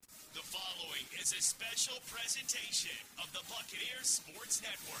following is a special presentation of the Buccaneers Sports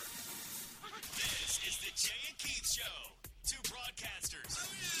Network. This is the Jay and Keith Show. Two broadcasters,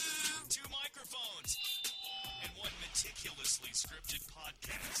 two microphones, and one meticulously scripted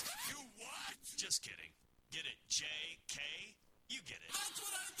podcast. You what? Just kidding. Get it, J.K.? You get it. That's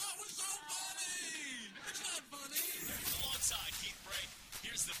what I thought was so funny. It's not funny. Alongside Keith Brake,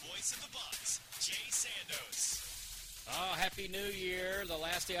 here's the voice of the Bucs, Jay Sandos. Oh, Happy New Year. The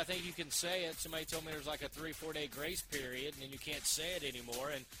last day I think you can say it. Somebody told me there's like a 3-4 day grace period, and then you can't say it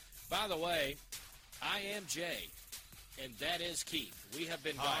anymore. And by the way, I am Jay, and that is Keith. We have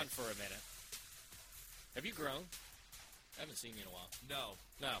been gone for a minute. Have you grown? I haven't seen you in a while. No.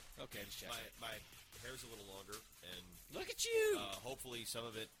 Okay, just checking. My hair's a little longer, and look at you. hopefully some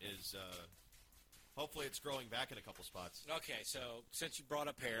of it is. Hopefully it's growing back in a couple spots. Okay, so since you brought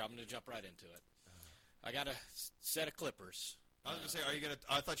up hair, I'm going to jump right into it. I got a set of clippers. I was going to say, are you going to?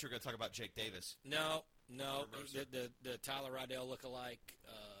 I thought you were going to talk about Jake Davis. No. The Tyler Rydell lookalike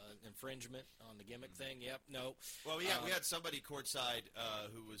infringement on the gimmick thing. Yep. No. Well, we had somebody courtside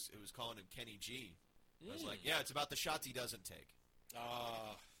who was calling him Kenny G. I was like, yeah, it's about the shots he doesn't take.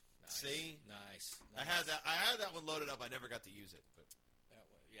 Oh, nice. See, nice. I had that one loaded up. I never got to use it. But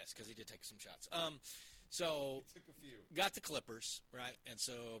yes, because he did take some shots. So took a few. Got the clippers, right? And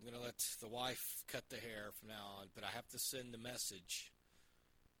so I'm going to let the wife cut the hair from now on, but I have to send the message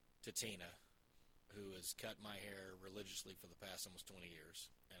to Tina, who has cut my hair religiously for the past almost 20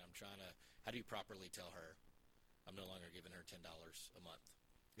 years. And I'm trying to, how do you properly tell her I'm no longer giving her $10 a month?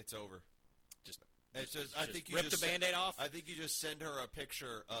 It's over. I think you rip the Band-Aid off? I think you just send her a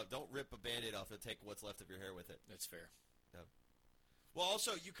picture. Don't rip a Band-Aid off and take what's left of your hair with it. That's fair. No. Well,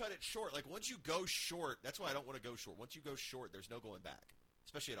 also, you cut it short. Like, once you go short, that's why I don't want to go short. Once you go short, there's no going back,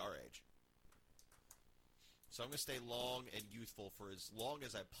 especially at our age. So I'm going to stay long and youthful for as long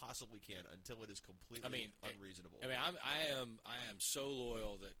as I possibly can until it is completely unreasonable. I am so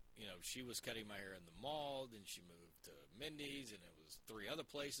loyal that, she was cutting my hair in the mall, then she moved to Mindy's, and it was 3 other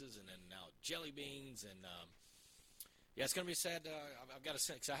places, and then now Jelly Beans, and it's going to be sad. I've got to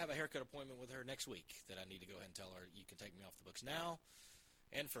say, because I have a haircut appointment with her next week that I need to go ahead and tell her you can take me off the books now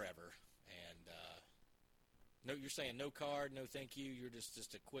and forever. And no, you're saying no card, no thank you. You're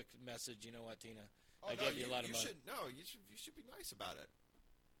just a quick message. You know what, Tina? I gave you a lot of money. You should be nice about it.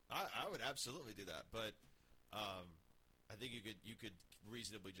 I would absolutely do that, but I think you could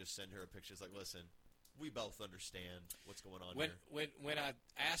reasonably just send her a picture. It's like, listen, we both understand what's going on here. When I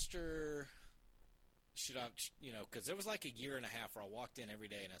asked her, should I, because there was like a year and a half where I walked in every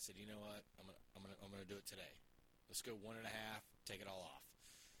day and I said, you know what, I'm gonna do it today. Let's go 1.5, take it all off,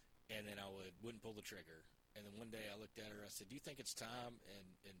 and then I wouldn't pull the trigger. And then one day I looked at her, I said, do you think it's time?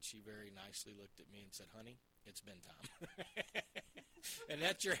 And she very nicely looked at me and said, honey, it's been time. And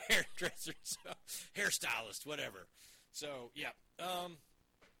that's your hairdresser, so hairstylist, whatever. So, yeah. All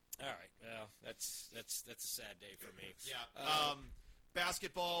right. Well, that's a sad day for me. Yeah.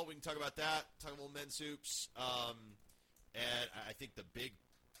 Basketball, we can talk about that. Talk about men's hoops. And I think the big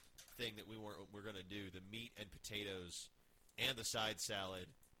thing that we're going to do, the meat and potatoes and the side salad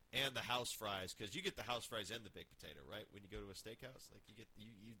and the house fries, because you get the house fries and the baked potato, right? When you go to a steakhouse, like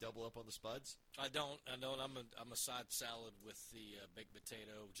you double up on the spuds. I don't. I'm a side salad with the baked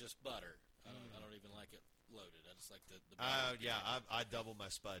potato, just butter. I don't even like it loaded. I just like the butter. Yeah, I double my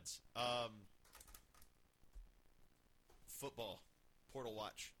spuds. Football. Portal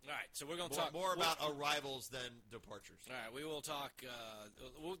Watch. All right, so we're going to talk more about arrivals than departures. All right, we will talk.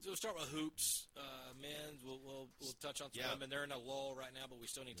 We'll start with hoops, men's. We'll touch on some women. They're in a lull right now, but we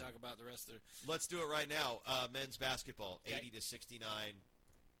still need to talk about the rest of their. Let's do it right now. Men's basketball, 80-69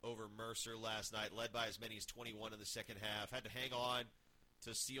 over Mercer last night, led by as many as 21 in the second half. Had to hang on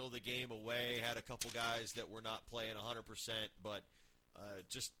to seal the game away. Had a couple guys that were not playing 100%, but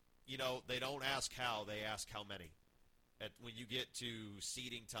they don't ask how, they ask how many. When you get to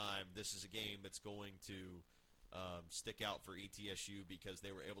seeding time, this is a game that's going to stick out for ETSU because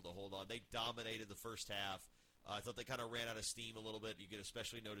they were able to hold on. They dominated the first half. I thought they kind of ran out of steam a little bit. You could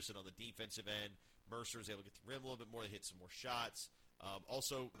especially notice it on the defensive end. Mercer was able to get the rim a little bit more. They hit some more shots.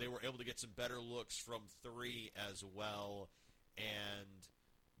 Also, they were able to get some better looks from 3 as well, and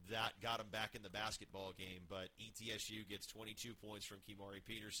that got them back in the basketball game. But ETSU gets 22 points from Kimari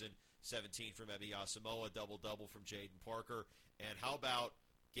Peterson, 17 from Ebi Asamoah, double-double from Jaden Parker. And how about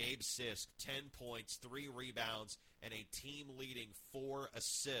Gabe Sisk, 10 points, 3 rebounds, and a team-leading 4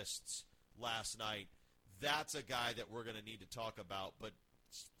 assists last night. That's a guy that we're going to need to talk about. But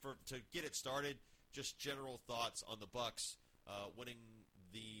to get it started, just general thoughts on the Bucks winning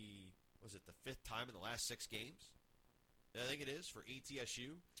the 5th time in the last 6 games? I think it is, for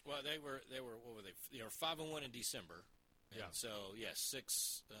ETSU. Well, they were what were they? They were 5-1 in December. Yeah. And so,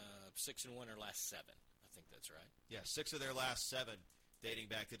 6-1 their last 7. I think that's right. Yeah, 6 of their last 7 dating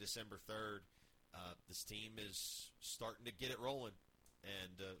back to December 3rd. This team is starting to get it rolling,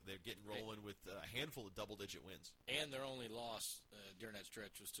 and they're getting rolling with a handful of double-digit wins. And their only loss during that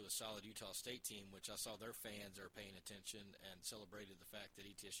stretch was to a solid Utah State team, which I saw their fans are paying attention and celebrated the fact that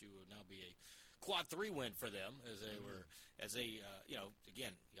ETSU would now be a quad 3 win for them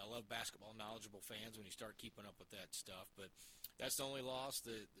again, y'all love basketball, knowledgeable fans when you start keeping up with that stuff. But that's the only loss,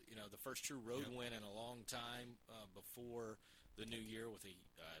 the first true road win in a long time before the new year with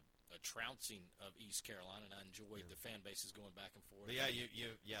a trouncing of East Carolina, and I enjoyed the fan bases going back and forth.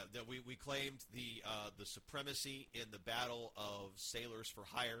 But we claimed the supremacy in the battle of sailors for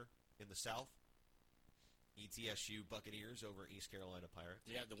hire in the South. ETSU Buccaneers over East Carolina Pirates.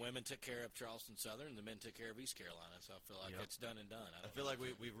 Yeah, the women took care of Charleston Southern, and the men took care of East Carolina. So I feel like it's done and done. I feel like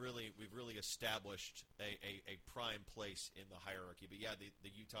we've really established a prime place in the hierarchy. But yeah, the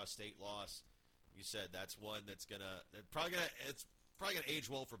Utah State loss, you said that's one that's it's probably gonna age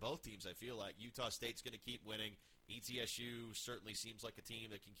well for both teams. I feel like Utah State's gonna keep winning. ETSU certainly seems like a team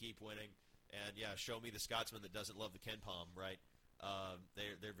that can keep winning. And yeah, show me the Scotsman that doesn't love the Ken Palm, right?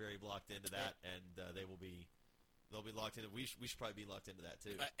 They're very locked into that, and they'll be locked into. We should probably be locked into that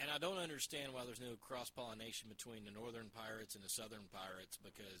too. And I don't understand why there's no cross pollination between the Northern Pirates and the Southern Pirates,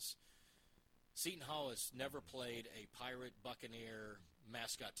 because Seton Hall has never played a Pirate Buccaneer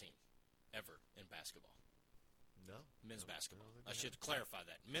mascot team ever in basketball. No, men's basketball. I should clarify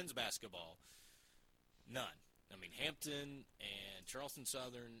that. Men's basketball, none. I mean, Hampton and Charleston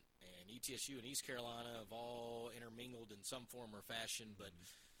Southern and ETSU and East Carolina have all intermingled in some form or fashion, but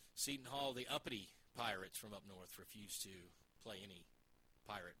Seton Hall, the uppity Pirates from up north, refuse to play any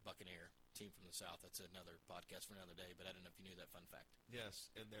Pirate Buccaneer team from the South. That's another podcast for another day, but I don't know if you knew that fun fact. Yes,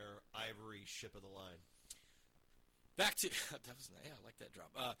 and their ivory ship of the line. Back to I like that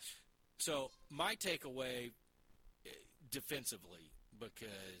drop. So my takeaway defensively,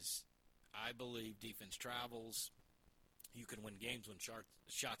 because I believe defense travels. You can win games when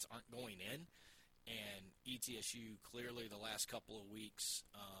shots aren't going in, and ETSU clearly the last couple of weeks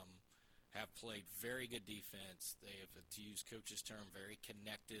have played very good defense. They have, to use coach's term, very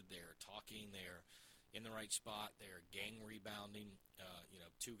connected. They're talking. They're in the right spot. They're gang rebounding.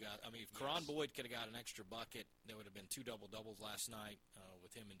 Two guys. I mean, if Karan Boyd could have got an extra bucket, there would have been 2 double-doubles last night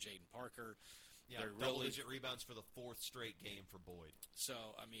with him and Jaden Parker. Yeah, double-digit rebounds for the 4th straight game for Boyd. So,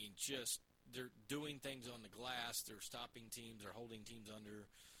 I mean, they're doing things on the glass. They're stopping teams. They're holding teams under,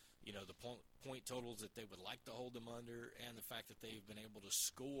 the point totals that they would like to hold them under, and the fact that they've been able to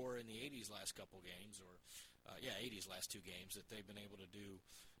score in the 80s last couple games, 80s last 2 games, that they've been able to do,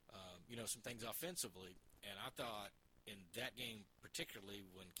 some things offensively. And I thought in that game particularly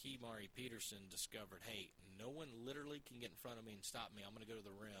when Keymari Peterson discovered, hey, no one literally can get in front of me and stop me. I'm going to go to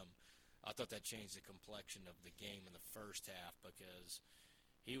the rim. I thought that changed the complexion of the game in the first half, because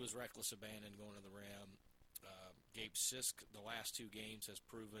he was reckless abandon going to the rim. Gabe Sisk, the last 2 games, has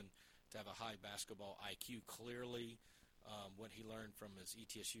proven to have a high basketball IQ. Clearly, what he learned from his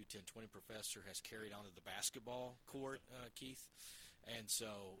ETSU 1020 professor has carried on to the basketball court, Keith. And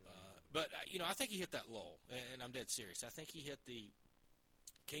so, I think he hit that lull, and I'm dead serious. I think he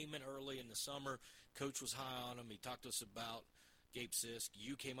came in early in the summer. Coach was high on him. He talked to us about Gabe Sisk.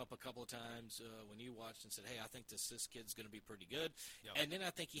 You came up a couple of times when you watched and said, hey, I think this Sisk kid's going to be pretty good. Yep. And then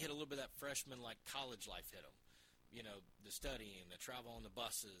I think he hit a little bit of that freshman, like, college life hit him. The studying, the travel on the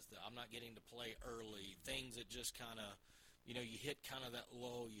buses, I'm not getting to play early, things that just kind of, you hit kind of that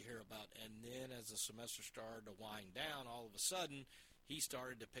low you hear about. And then as the semester started to wind down, all of a sudden, he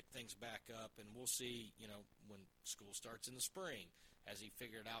started to pick things back up. And we'll see, when school starts in the spring, as he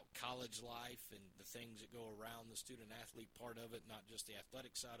figured out college life and the things that go around the student-athlete part of it, not just the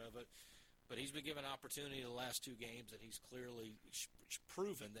athletic side of it. But he's been given opportunity the last 2 games that he's clearly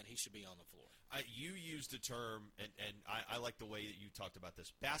proven that he should be on the floor. You used a term, and I like the way that you talked about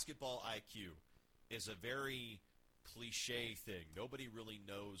this. Basketball IQ is a very cliche thing. Nobody really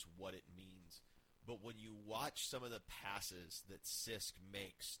knows what it means. But when you watch some of the passes that Sisk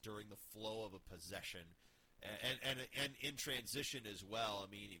makes during the flow of a possession, and in transition as well, I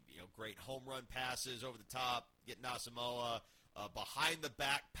mean, great home run passes over the top, getting Asamoah, behind the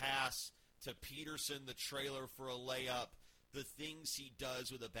back pass to Peterson, the trailer for a layup. The things he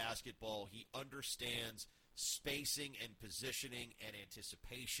does with a basketball, he understands spacing and positioning and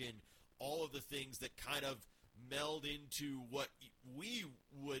anticipation, all of the things that kind of meld into what we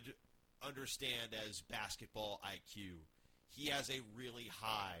would understand as basketball IQ. He has a really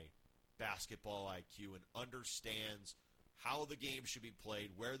high basketball IQ and understands how the game should be played,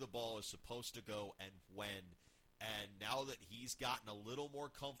 where the ball is supposed to go, and when. And now that he's gotten a little more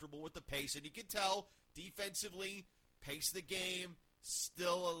comfortable with the pace, and you can tell defensively, pace of the game,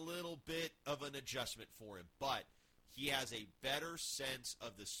 still a little bit of an adjustment for him. But he has a better sense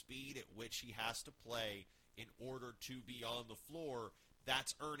of the speed at which he has to play in order to be on the floor.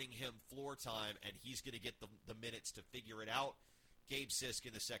 That's earning him floor time, and he's going to get the minutes to figure it out. Gabe Sisk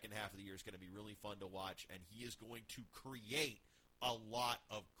in the second half of the year is going to be really fun to watch, and he is going to create a lot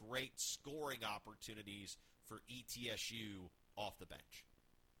of great scoring opportunities for ETSU off the bench.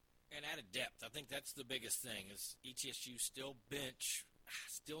 And added depth. I think that's the biggest thing is ETSU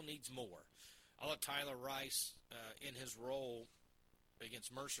still needs more. I thought Tyler Rice in his role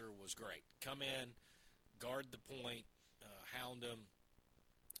against Mercer was great. Come in, guard the point, hound him,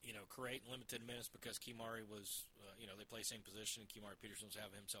 create limited minutes because Kimari was, they play same position, and Kimari Peterson was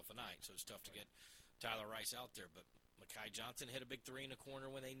having himself a night, so it's tough to get Tyler Rice out there. But Makai Johnson hit a big three in the corner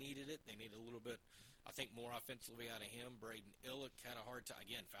when they needed it. They needed a little bit, I think, more offensively out of him. Braden Illick had a hard time.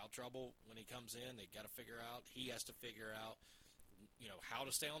 Again, foul trouble when he comes in. They got to figure out. He has to figure out, how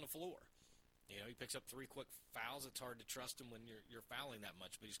to stay on the floor. He picks up 3 quick fouls. It's hard to trust him when you're fouling that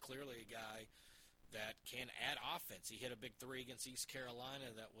much. But he's clearly a guy that can add offense. He hit a big 3 against East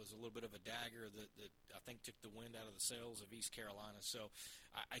Carolina. That was a little bit of a dagger that I think took the wind out of the sails of East Carolina. So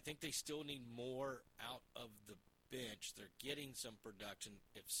I think they still need more out of the bench. They're getting some production.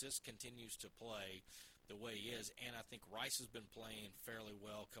 If Sisk continues to play the way he is, and I think Rice has been playing fairly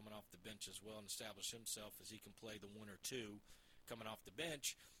well coming off the bench as well and established himself as he can play the 1 or 2 coming off the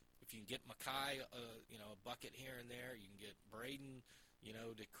bench. If you can get Makai, a bucket here and there, you can get Braden,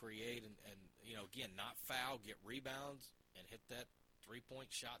 to create and again, not foul, get rebounds, and hit that three-point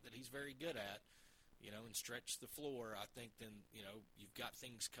shot that he's very good at, and stretch the floor. I think then, you've got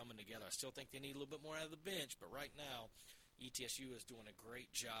things coming together. I still think they need a little bit more out of the bench, but right now, ETSU is doing a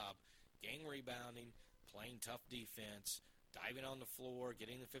great job getting rebounding, playing tough defense, diving on the floor,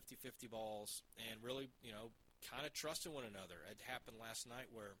 getting the 50-50 balls, and really, kind of trusting one another. It happened last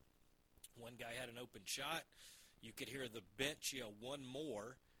night where one guy had an open shot. You could hear the bench yell one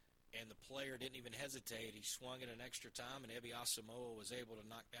more, and the player didn't even hesitate. He swung it an extra time, and Ebi Asamoah was able to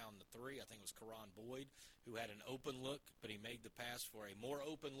knock down the 3. I think it was Karan Boyd who had an open look, but he made the pass for a more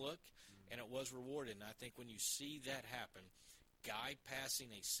open look, and it was rewarded. And I think when you see that happen, guy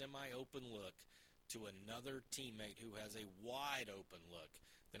passing a semi-open look to another teammate who has a wide open look,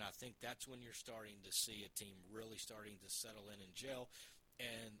 then I think that's when you're starting to see a team really starting to settle in and gel.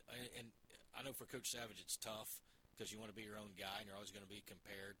 And I know for Coach Savage it's tough, because you want to be your own guy, and you're always going to be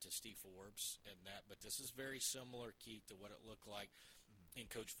compared to Steve Forbes and that. But this is very similar, Keith, to what it looked like in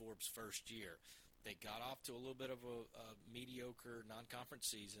Coach Forbes' first year. They got off to a little bit of a mediocre non-conference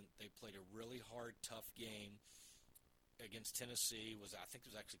season. They played a really hard, tough game against Tennessee. I think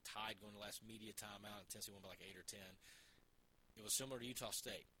it was actually tied going to the last media timeout, and Tennessee won by like 8 or 10. It was similar to Utah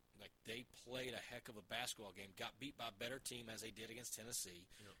State. Like, they played a heck of a basketball game, got beat by a better team as they did against Tennessee,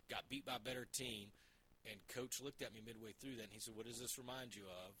 got beat by a better team. And Coach looked at me midway through that, and he said, "What does this remind you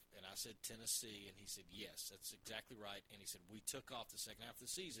of?" And I said, "Tennessee." And he said, "Yes, that's exactly right." And he said, "We took off the second half of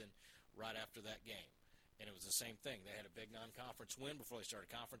the season right after that game." And it was the same thing. They had a big non-conference win before they started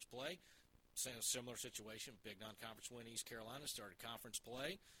conference play. Similar situation, big non-conference win. East Carolina started conference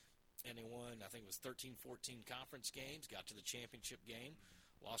play, and they won, I think it was 13-14 conference games, got to the championship game,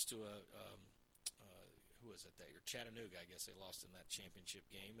 lost to who was it that year? Chattanooga, I guess they lost in that championship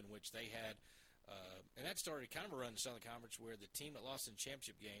game, in which they had and that started kind of a run in the Southern Conference where the team that lost in the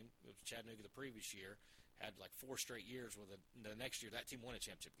championship game, it was Chattanooga the previous year, had like 4 straight years where the next year that team won a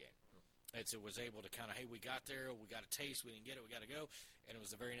championship game. And so it was able to kind of, hey, we got there, we got a taste, we didn't get it, we got to go. And it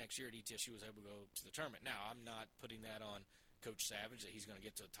was the very next year at ETSU was able to go to the tournament. Now, I'm not putting that on Coach Savage that he's going to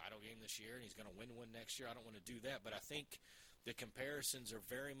get to a title game this year and he's going to win one next year. I don't want to do that. But I think the comparisons are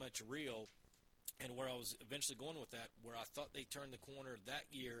very much real. And where I was eventually going with that, where I thought they turned the corner that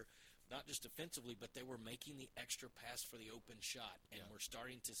year, not just defensively, but they were making the extra pass for the open shot. And we're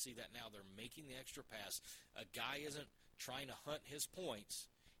starting to see that now. They're making the extra pass. A guy isn't trying to hunt his points.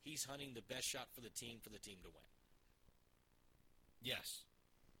 He's hunting the best shot for the team to win. Yes.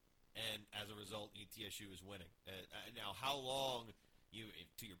 And as a result, ETSU is winning. Now, how long,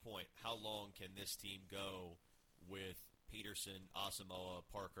 to your point, how long can this team go with Peterson, Asamoah,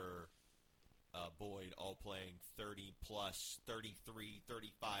 Parker, Boyd all playing 30-plus, 33,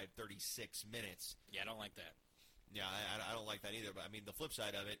 35, 36 minutes? Yeah, I don't like that. Yeah, I don't like that either. But, I mean, the flip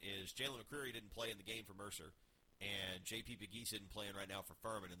side of it is Jalen McCreary didn't play in the game for Mercer, and J.P. Pegues isn't playing right now for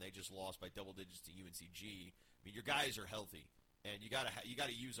Furman, and they just lost by double digits to UNCG. I mean, your guys are healthy. And you got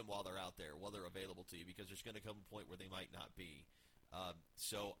to use them while they're out there, while they're available to you, because there's going to come a point where they might not be.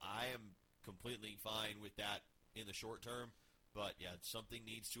 So I am completely fine with that in the short term. But, yeah, something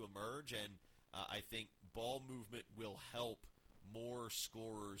needs to emerge, and I think ball movement will help more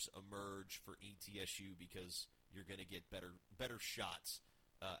scorers emerge for ETSU because you're going to get better shots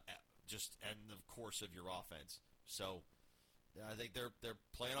just in the course of your offense. So I think they're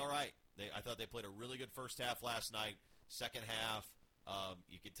playing all right. I thought they played a really good first half last night. Second half,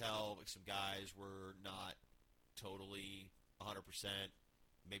 you could tell some guys were not totally 100%,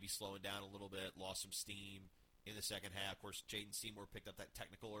 maybe slowing down a little bit, lost some steam in the second half. Of course, Jaden Seymour picked up that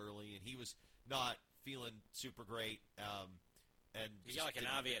technical early, and he was not feeling super great. And he got like an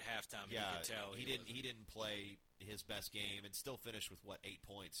Avi at halftime. Yeah, you could tell he didn't play his best game, and still finished with 8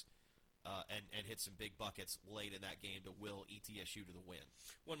 points. And hit some big buckets late in that game to will ETSU to the win.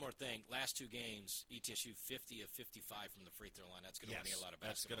 One more thing. Last 2 games, ETSU 50 of 55 from the free throw line. That's going to win you a lot of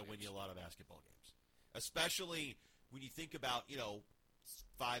basketball That's going to win games. you a lot of basketball games. Especially when you think about,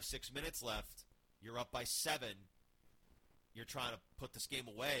 5-6 minutes left, you're up by 7. You're trying to put this game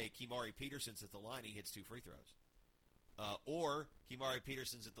away. Kimari Peterson's at the line. He hits 2 free throws. Or Kimari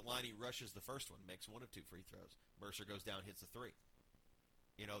Peterson's at the line. He rushes the first one, makes 1 of 2 free throws. Mercer goes down, hits the 3.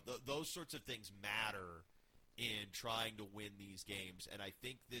 Those sorts of things matter in trying to win these games, and I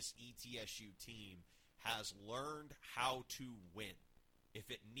think this ETSU team has learned how to win. If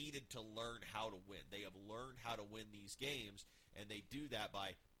it needed to learn how to win, they have learned how to win these games, and they do that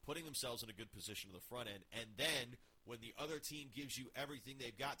by putting themselves in a good position to the front end, and then when the other team gives you everything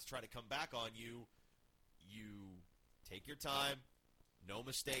they've got to try to come back on you, you take your time, no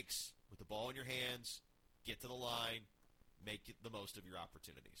mistakes, with the ball in your hands, get to the line, make it the most of your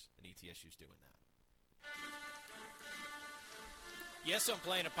opportunities, and ETSU's doing that. Yes, I'm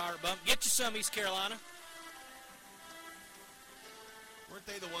playing a power bump. Get you some, East Carolina. Weren't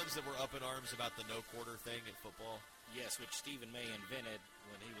they the ones that were up in arms about the no-quarter thing in football? Yes, which Stephen May invented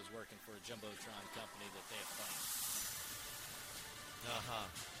when he was working for a Jumbotron company that they have funded.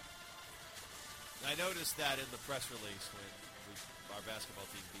 I noticed that in the press release when our basketball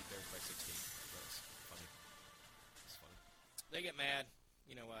team beat theirs by 16. That's funny. They get mad.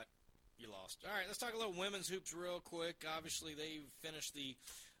 You know what? You lost. All right, let's talk a little women's hoops real quick. Obviously, they've finished the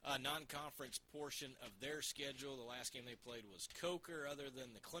non-conference portion of their schedule. The last game they played was Coker. Other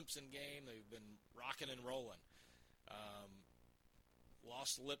than the Clemson game, they've been rocking and rolling.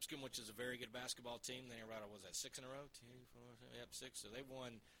 Lost to Lipscomb, which is a very good basketball team. They were out, 6 in a row? 2, 4, 6. So they've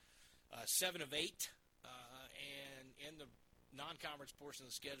won 7 of 8. And in the non-conference portion of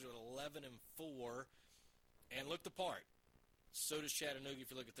the schedule, 11 and 4, and looked the part. So does Chattanooga if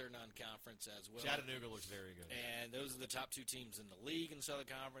you look at their non-conference as well. Chattanooga looks very good. And those are the top 2 teams in the league in the Southern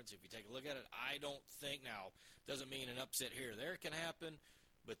Conference. If you take a look at it, I don't think now, doesn't mean an upset here or there can happen,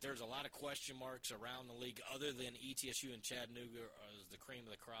 but there's a lot of question marks around the league other than ETSU and Chattanooga as the cream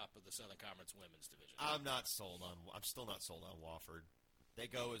of the crop of the Southern Conference women's division. I'm still not sold on Wofford. They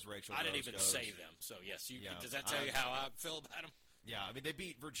go as Rachel I didn't Rose even goes. say them. So, yes, does that tell you how I feel about them? Yeah, I mean, they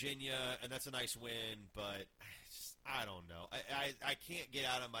beat Virginia, and that's a nice win, but I don't know. I can't get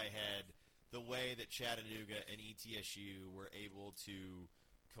out of my head the way that Chattanooga and ETSU were able to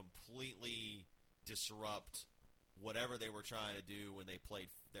completely disrupt whatever they were trying to do when they played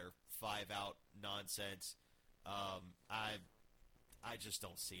their 5-out nonsense. I just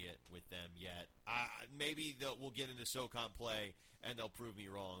don't see it with them yet. Maybe we'll get into SoCon play, and they'll prove me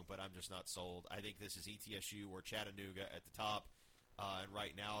wrong, but I'm just not sold. I think this is ETSU or Chattanooga at the top. And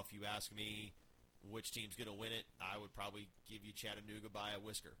right now, if you ask me which team's going to win it, I would probably give you Chattanooga by a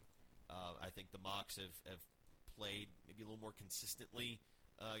whisker. I think the Mocs have played maybe a little more consistently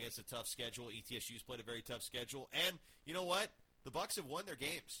against a tough schedule. ETSU's played a very tough schedule. And you know what? The Bucks have won their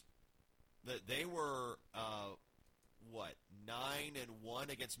games. They were,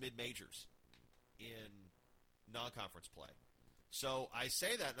 9-1 against mid-majors in non-conference play. So I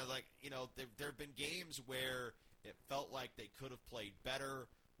say that, and I'm like, there have been games where it felt like they could have played better,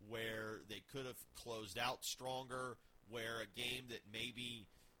 where they could have closed out stronger, where a game that maybe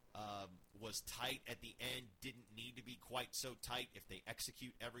was tight at the end didn't need to be quite so tight if they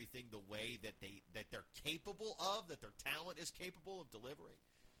execute everything the way that they're capable of, that their talent is capable of delivering.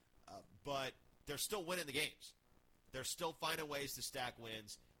 But they're still winning the games. They're still finding ways to stack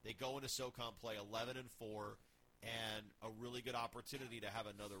wins. They go into SoCon play 11 and 4, and a really good opportunity to have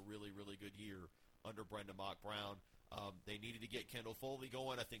another really, really good year under Brenda Mock-Brown. They needed to get Kendall Foley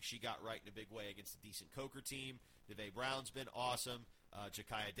going. I think she got right in a big way against a decent Coker team. DeVay Brown's been awesome.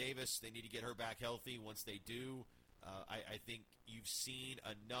 Jakaya Davis, they need to get her back healthy. Once they do, I think you've seen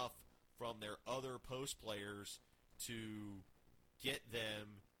enough from their other post players to get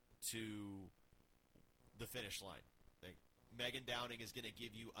them to the finish line. Like, Megan Downing is going to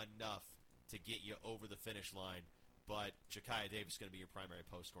give you enough to get you over the finish line, but Ja'Kiah Davis is going to be your primary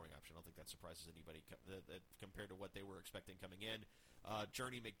post-scoring option. I don't think that surprises anybody compared to what they were expecting coming in.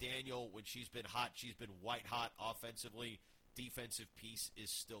 Journey McDaniel, when she's been hot, she's been white hot offensively. Defensive piece is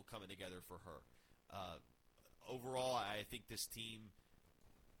still coming together for her. Overall, I think this team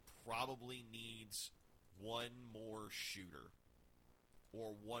probably needs one more shooter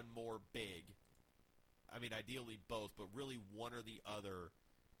or one more big. I mean, ideally both, but really one or the other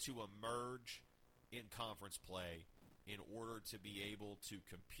to emerge in conference play in order to be able to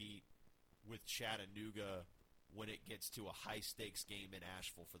compete with Chattanooga when it gets to a high-stakes game in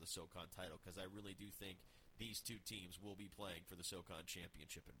Asheville for the SoCon title, because I really do think these two teams will be playing for the SoCon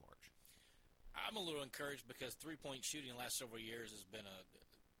championship in March. I'm a little encouraged because three-point shooting the last several years has been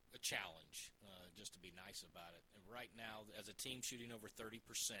a challenge, just to be nice about it. And right now, as a team shooting over 30%,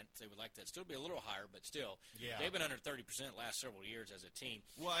 they would like that still be a little higher, but still, they've been under 30% the last several years as a team.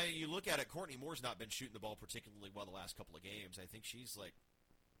 Well, you look at it, Courtney Moore's not been shooting the ball particularly well the last couple of games. I think she's like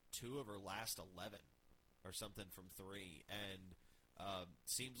 2 of her last 11 or something from 3, and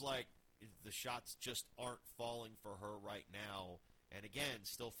seems like the shots just aren't falling for her right now. And again,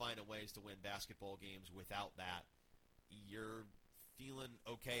 still finding ways to win basketball games without that. You're feeling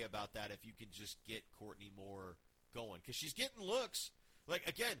okay about that if you can just get Courtney Moore going, because she's getting looks. Like,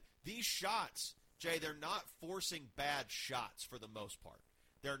 again, these shots, Jay, they're not forcing bad shots for the most part.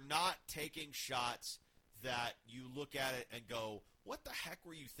 They're not taking shots that you look at it and go, what the heck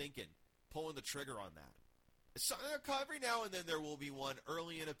were you thinking pulling the trigger on that? So, every now and then there will be one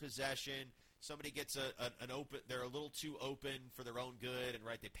early in a possession. Somebody gets an open, they're a little too open for their own good, and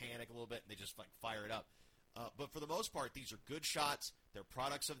they panic a little bit and they just fire it up. But for the most part, these are good shots. They're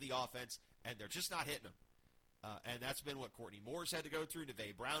products of the offense, and they're just not hitting them. And that's been what Courtney Moore's had to go through.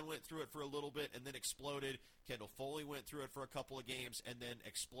 Nevaeh Brown went through it for a little bit and then exploded. Kendall Foley went through it for a couple of games and then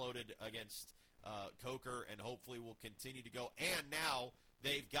exploded against Coker, and hopefully will continue to go. And now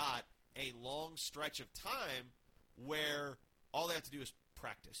they've got a long stretch of time where all they have to do is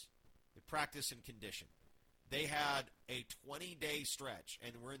practice. They practice and condition. They had a 20-day stretch,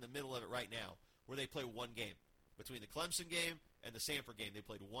 and we're in the middle of it right now, where they play one game. Between the Clemson game and the Sanford game, they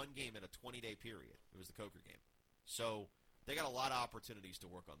played one game in a 20-day period. It was the Coker game. So they got a lot of opportunities to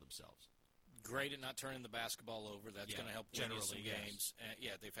work on themselves. Great at not turning the basketball over. That's going to help win you some yes. games.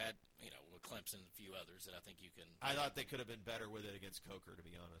 They've had, with Clemson and a few others that I think you can. I thought they could have been better with it against Coker, to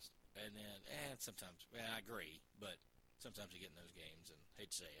be honest. And then, sometimes, I agree, but sometimes you get in those games, and I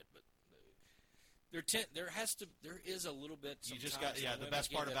hate to say it, but there is a little bit. You just got the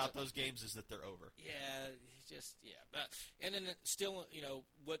best part about those games is that they're over. And then still,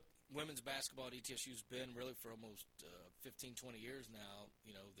 what women's basketball at ETSU has been really for almost 15, 20 years now.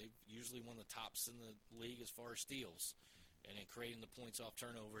 They've usually won the tops in the league as far as steals and in creating the points off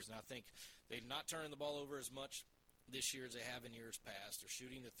turnovers. And I think they're not turning the ball over as much this year as they have in years past. They're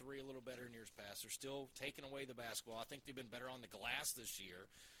shooting the three a little better in years past. They're still taking away the basketball. I think they've been better on the glass this year.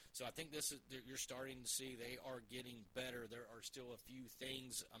 So I think you're starting to see they are getting better. There are still a few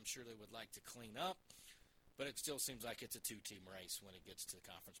things I'm sure they would like to clean up, but it still seems like it's a two-team race when it gets to the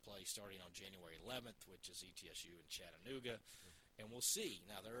conference play starting on January 11th, which is ETSU and Chattanooga, and we'll see.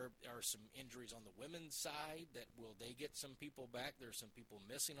 Now, there are some injuries on the women's side that will they get some people back. There are some people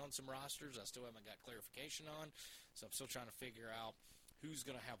missing on some rosters I still haven't got clarification on, so I'm still trying to figure out who's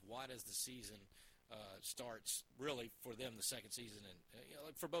going to have what as the season starts, really, for them, the second season, and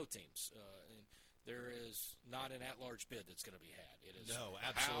for both teams. And there is not an at-large bid that's going to be had. It is no,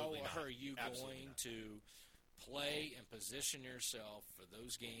 absolutely how not. are you absolutely going not. to play and position yourself for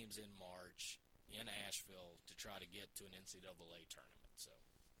those games in March in Asheville to try to get to an NCAA tournament. So,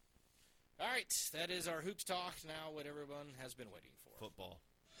 all right, that is our Hoops Talk. Now what everyone has been waiting for. Football.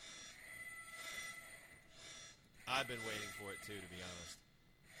 I've been waiting for it, too, to be honest.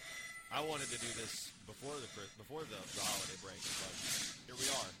 I wanted to do this before the holiday break, but here we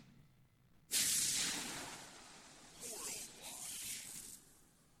are.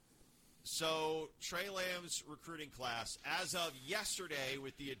 So, Trey Lamb's recruiting class, as of yesterday,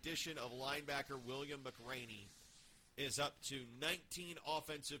 with the addition of linebacker William McRaney, is up to 19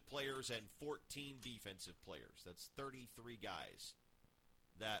 offensive players and 14 defensive players. That's 33 guys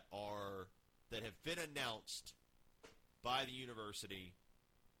that have been announced by the university.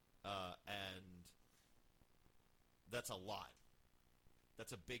 And that's a lot.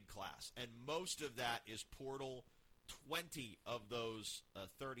 That's a big class. And most of that is portal. 20 of those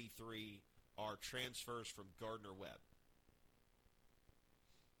 33 are transfers from Gardner-Webb.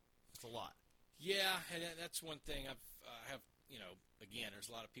 That's a lot. Yeah, and that's one thing I have again, there's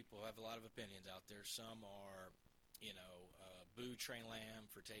a lot of people who have a lot of opinions out there. Some are, boo Trey Lamb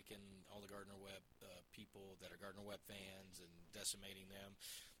for taking all the Gardner Webb people that are Gardner Webb fans and decimating them.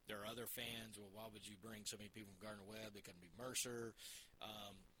 There are other fans, well, why would you bring so many people from Gardner Webb? They couldn't be Mercer.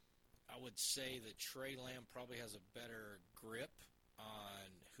 I would say that Trey Lamb probably has a better grip on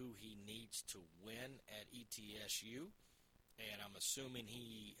who he needs to win at ETSU, and I'm assuming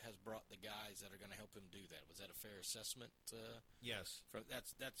he has brought the guys that are going to help him do that. Was that a fair assessment? Yes.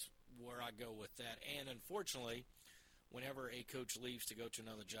 That's where I go with that. And unfortunately, whenever a coach leaves to go to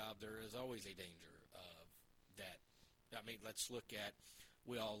another job, there is always a danger of that. I mean, let's look at,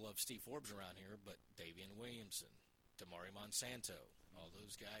 we all love Steve Forbes around here, but Davian Williamson, Damari Monsanto, all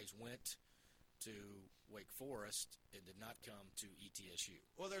those guys went to Wake Forest and did not come to ETSU.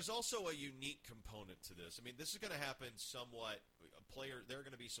 Well, there's also a unique component to this. I mean, this is going to happen somewhat. There are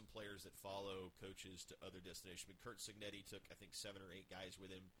going to be some players that follow coaches to other destinations. I mean, Kurt Signetti took, I think, 7 or 8 guys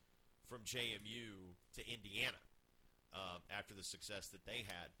with him from JMU to Indiana after the success that they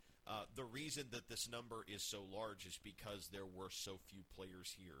had. The reason that this number is so large is because there were so few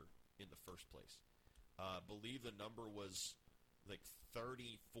players here in the first place. Believe the number was like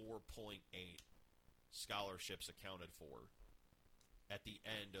 34.8 scholarships accounted for at the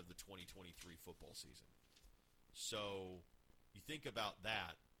end of the 2023 football season. So you think about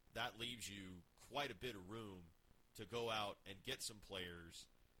that, that leaves you quite a bit of room to go out and get some players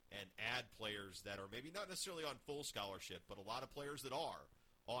and add players that are maybe not necessarily on full scholarship, but a lot of players that are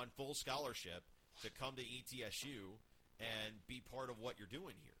on full scholarship to come to ETSU and be part of what you're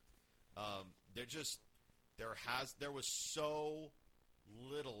doing here. There was so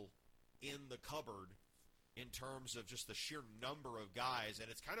little in the cupboard in terms of just the sheer number of guys, and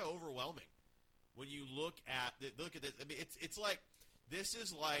it's kind of overwhelming when you look at this. I mean, it's like, this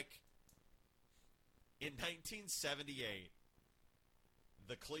is like in 1978,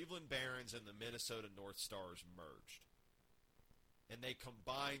 the Cleveland Barons and the Minnesota North Stars merged, and they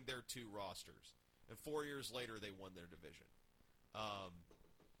combined their 2 rosters, and 4 years later they won their division.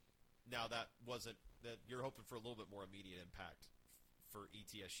 Now that you're hoping for a little bit more immediate impact for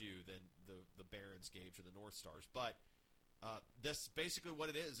ETSU than the Barons gave to the North Stars, but that's basically what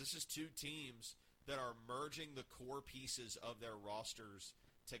it is. This is 2 teams that are merging the core pieces of their rosters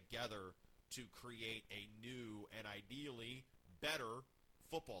together to create a new and ideally better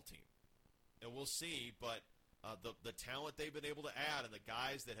football team. And we'll see, but the talent they've been able to add and the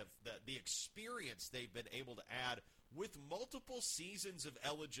guys that have the experience they've been able to add with multiple seasons of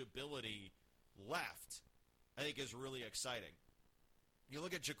eligibility left, I think is really exciting. You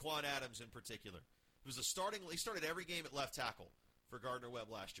look at Jaquan Adams in particular. He started every game at left tackle for Gardner Webb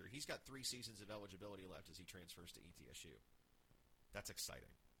last year. He's got 3 seasons of eligibility left as he transfers to ETSU. That's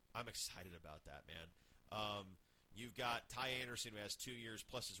exciting. I'm excited about that, man. You've got Ty Anderson, who has 2 years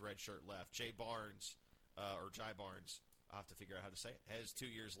plus his red shirt left. Jai Barnes, I'll have to figure out how to say it, has 2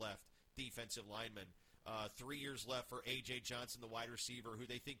 years left, defensive lineman. 3 years left for A.J. Johnson, the wide receiver, who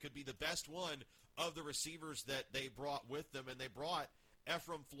they think could be the best one of the receivers that they brought with them. And they brought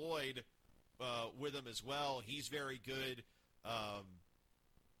Ephraim Floyd with them as well. He's very good.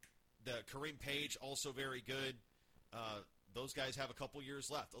 The Kareem Page, also very good. Those guys have a couple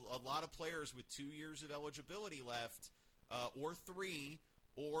years left. A lot of players with 2 years of eligibility left, or 3,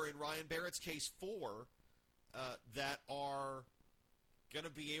 or in Ryan Barrett's case 4, that are going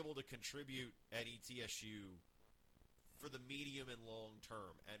to be able to contribute at ETSU for the medium and long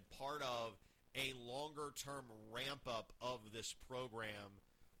term, and part of a longer-term ramp-up of this program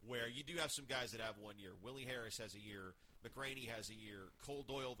where you do have some guys that have 1 year. Willie Harris has a year. McRaney has a year. Cole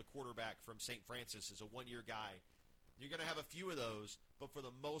Doyle, the quarterback from St. Francis, is a 1-year guy. You're going to have a few of those, but for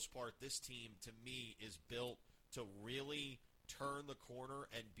the most part, this team, to me, is built to really turn the corner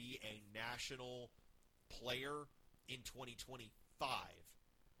and be a national player in 2025.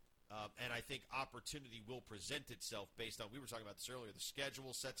 And I think opportunity will present itself based on, we were talking about this earlier, the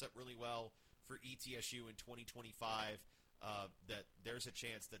schedule sets up really well for ETSU in 2025, that there's a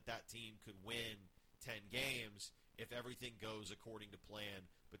chance that team could win 10 games if everything goes according to plan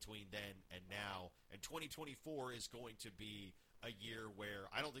between then and now. And 2024 is going to be a year where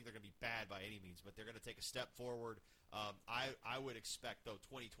I don't think they're going to be bad by any means, but they're going to take a step forward. I would expect, though,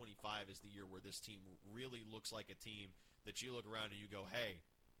 2025 is the year where this team really looks like a team that you look around and you go, hey,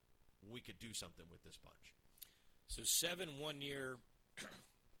 we could do something with this bunch. So 7 1-year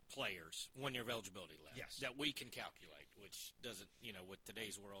players, 1 year of eligibility left. Yes. That we can calculate, which doesn't, with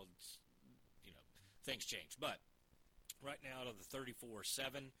today's world, things change. But right now, out of the 34,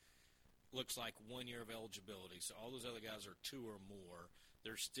 7 looks like 1 year of eligibility. So all those other guys are 2 or more.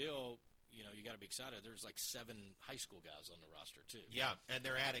 There's still, you got to be excited. There's like 7 high school guys on the roster too. Yeah, and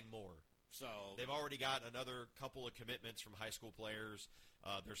they're adding more. So they've already got another couple of commitments from high school players.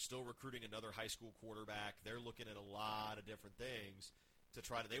 They're still recruiting another high school quarterback. They're looking at a lot of different things to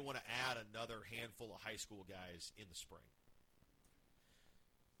try to. They want to add another handful of high school guys in the spring.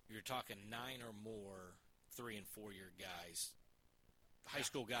 You're talking 9 or more 3- and 4-year guys, high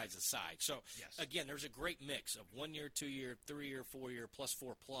school guys aside. So, yes. Again, there's a great mix of 1 year, 2 year, 3 year, 4 year, plus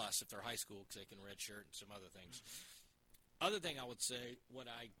 4 plus if they're high school because they can redshirt and some other things. Other thing I would say, what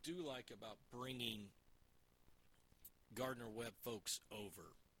I do like about bringing Gardner-Webb folks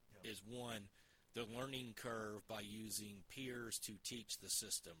over is, one, the learning curve by using peers to teach the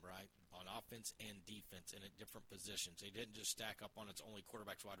system, right, on offense and defense and at different positions. They didn't just stack up on its only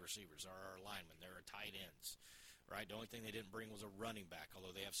quarterbacks, wide receivers, or our linemen. There are tight ends, right? The only thing they didn't bring was a running back,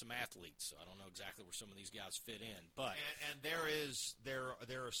 although they have some athletes. So I don't know exactly where some of these guys fit in. But and there is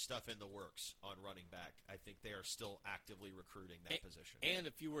stuff in the works on running back. I think they are still actively recruiting that position. And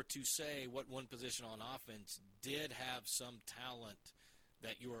if you were to say what one position on offense did have some talent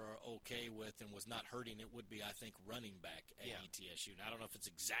that you are okay with and was not hurting, it would be, I think, running back at ETSU. Now, I don't know if it's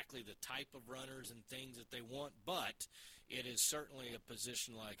exactly the type of runners and things that they want, but it is certainly a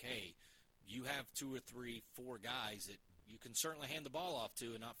position like, hey, you have 2 or 3, 4 guys that you can certainly hand the ball off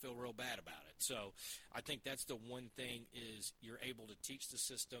to and not feel real bad about it. So I think that's the one thing is you're able to teach the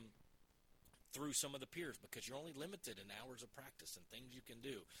system through some of the peers because you're only limited in hours of practice and things you can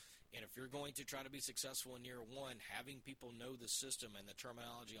do. And if you're going to try to be successful in year 1, having people know the system and the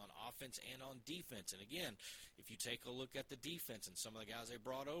terminology on offense and on defense. And again, if you take a look at the defense and some of the guys they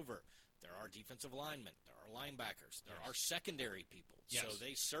brought over, there are defensive linemen, there are linebackers, there are secondary people. Yes. So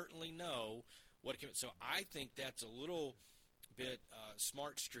they certainly know what it can. So I think that's a little bit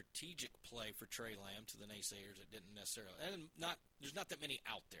smart strategic play for Trey Lamb to the naysayers that didn't necessarily. And there's not that many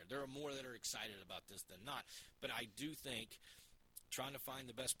out there. There are more that are excited about this than not. But I do think trying to find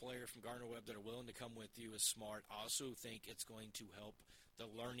the best players from Gardner-Webb that are willing to come with you is smart. I also think it's going to help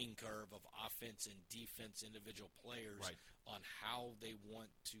the learning curve of offense and defense individual players on how they want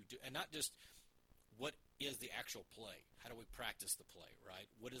to do. And not just what is the actual play. How do we practice the play,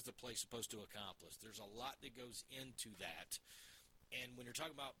 right? What is the play supposed to accomplish? There's a lot that goes into that. And when you're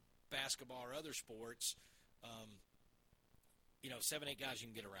talking about basketball or other sports, 7, 8 guys,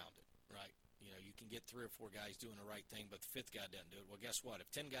 you can get around it, right? You can get 3 or 4 guys doing the right thing, but the 5th guy doesn't do it. Well, guess what? If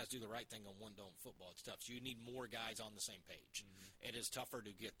 10 guys do the right thing on one don't football, it's tough. So you need more guys on the same page. Mm-hmm. It is tougher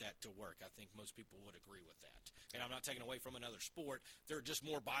to get that to work. I think most people would agree with that. And I'm not taking away from another sport. There are just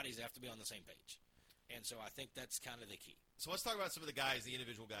more bodies that have to be on the same page. And so I think that's kind of the key. So let's talk about some of the guys, the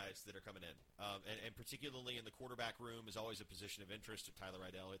individual guys that are coming in. And particularly in the quarterback room is always a position of interest of Tyler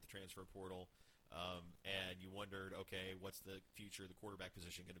Rydell at the transfer portal. And you wondered, okay, what's the future of the quarterback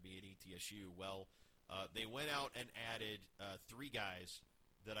position going to be at ETSU? Well, they went out and added 3 guys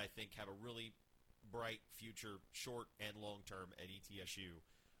that I think have a really bright future, short and long term at ETSU.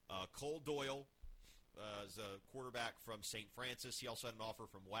 Cole Doyle is a quarterback from St. Francis. He also had an offer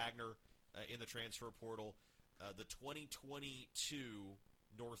from Wagner in the transfer portal. The 2022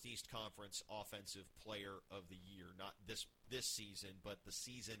 Northeast Conference Offensive Player of the Year, not this season, but the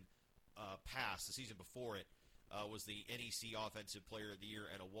season past, the season before it, was the NEC Offensive Player of the Year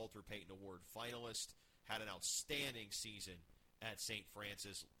and a Walter Payton Award finalist. Had an outstanding season at St.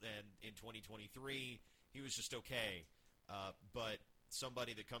 Francis, and in 2023, he was just okay. But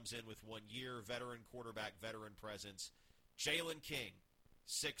somebody that comes in with 1 year, veteran quarterback, veteran presence. Jalen King,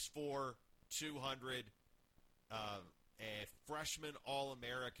 6'4", 200, a freshman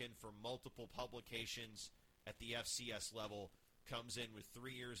All-American for multiple publications at the FCS level, comes in with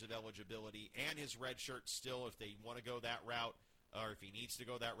 3 years of eligibility and his red shirt still if they want to go that route or if he needs to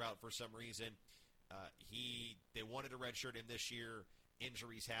go that route for some reason. They wanted a red shirt in this year.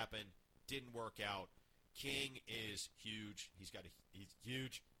 Injuries happen. Didn't work out. King is huge. He's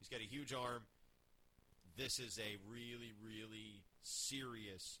huge. He's got a huge arm. This is a really, really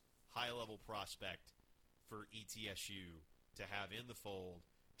serious high-level prospect for ETSU to have in the fold,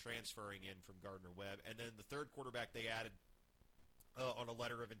 transferring in from Gardner-Webb. And then the third quarterback they added on a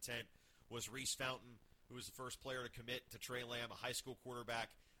letter of intent was Reese Fountain, who was the first player to commit to Trey Lamb, a high school quarterback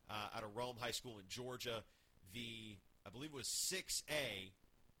out of Rome High School in Georgia. I believe it was 6A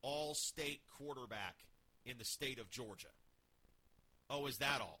all-state quarterback in the state of Georgia. Oh, is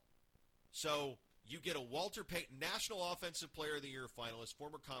that all? So you get a Walter Payton National Offensive Player of the Year finalist,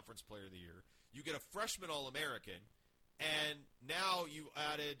 former Conference Player of the Year. You get a freshman All-American, and now you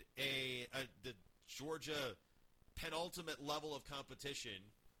added the Georgia penultimate level of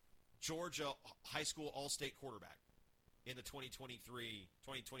competition, Georgia high school all-state quarterback. in the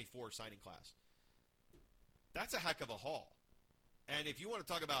 2024 signing class. That's a heck of a haul. And if you want to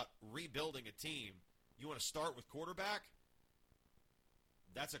talk about rebuilding a team, you want to start with quarterback,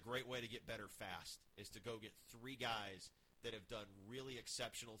 that's a great way to get better fast, is to go get 3 guys that have done really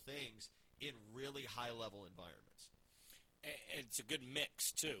exceptional things in really high-level environments. It's a good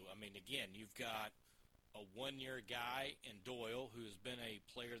mix, too. I mean, again, you've got a one-year guy in Doyle who has been a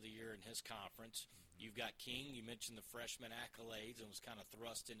player of the year in his conference. Mm-hmm. You've got King. You mentioned the freshman accolades and was kind of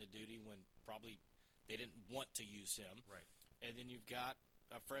thrust into duty when probably they didn't want to use him. Right. And then you've got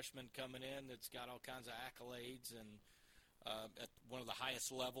a freshman coming in that's got all kinds of accolades and at one of the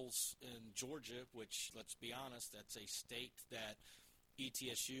highest levels in Georgia, which, let's be honest, that's a state that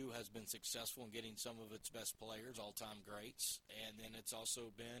ETSU has been successful in getting some of its best players, all-time greats. And then it's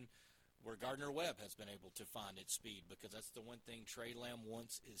also been where Gardner Webb has been able to find its speed, because that's the one thing Trey Lamb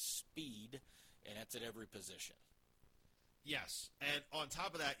wants is speed, and that's at every position. Yes, and on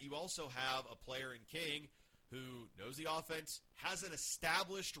top of that, you also have a player in King who knows the offense, has an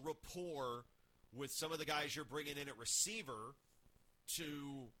established rapport with some of the guys you're bringing in at receiver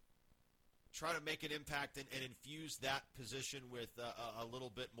to try to make an impact and infuse that position with a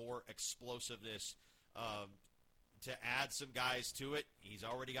little bit more explosiveness to add some guys to it. He's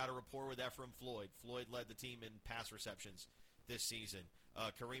already got a rapport with Ephraim Floyd. Floyd led the team in pass receptions this season.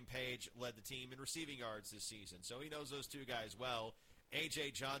 Kareem Page led the team in receiving yards this season. So he knows those 2 guys well.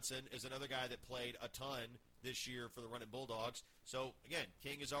 A.J. Johnson is another guy that played a ton this year for the Running Bulldogs. So, again,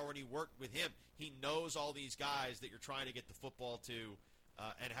 King has already worked with him. He knows all these guys that you're trying to get the football to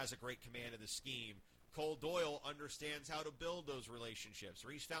and has a great command of the scheme. Cole Doyle understands how to build those relationships.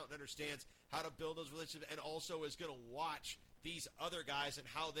 Reese Fountain understands how to build those relationships and also is going to watch these other guys and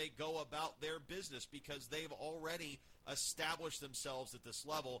how they go about their business, because they've already established themselves at this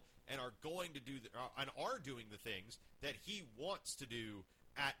level and are going to do and are doing the things that he wants to do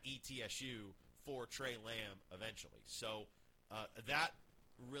at ETSU for Trey Lamb eventually. So that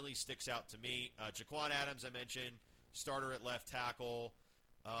really sticks out to me. Jaquan Adams, I mentioned, starter at left tackle.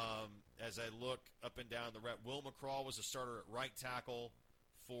 As I look up and down the rep, Will McCraw was a starter at right tackle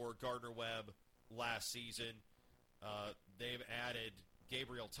for Gardner Webb last season. They've added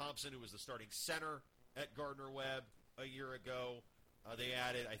Gabriel Thompson, who was the starting center at Gardner Webb a year ago. They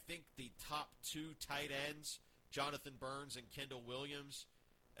added, I think, the top 2 tight ends, Jonathan Burns and Kendall Williams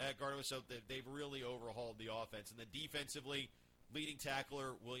at Gardner Webb. So they've really overhauled the offense. And then defensively, leading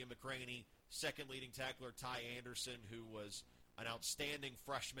tackler William McCraney, second leading tackler Ty Anderson, who was an outstanding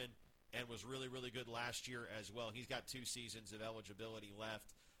freshman and was really, really good last year as well. He's got 2 seasons of eligibility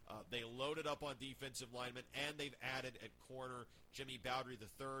left. They loaded up on defensive linemen, and they've added at corner. Jimmy Bowdry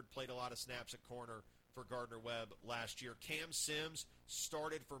III played a lot of snaps at corner for Gardner Webb last year. Cam Sims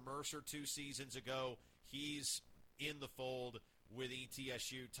started for Mercer 2 seasons ago. He's in the fold with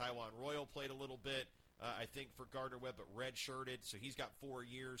ETSU. Taiwan Royal played a little bit, I think, for Gardner Webb, but redshirted, so he's got 4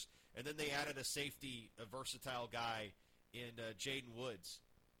 years. And then they added a safety, a versatile guy in Jaden Woods.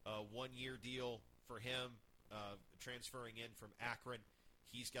 1-year deal for him, transferring in from Akron.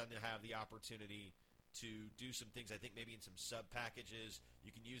 He's going to have the opportunity to do some things, I think, maybe in some sub-packages.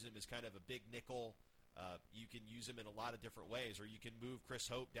 You can use him as kind of a big nickel. You can use him in a lot of different ways, or you can move Chris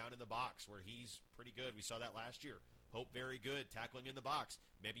Hope down in the box where he's pretty good. We saw that last year. Hope very good, tackling in the box.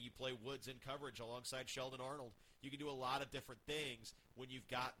 Maybe you play Woods in coverage alongside Sheldon Arnold. You can do a lot of different things when you've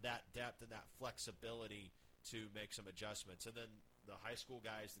got that depth and that flexibility to make some adjustments. And then the high school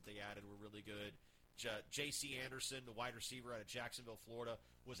guys that they added were really good. J.C. Anderson, the wide receiver out of Jacksonville, Florida,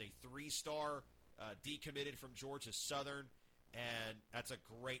 was a 3-star, decommitted from Georgia Southern, and that's a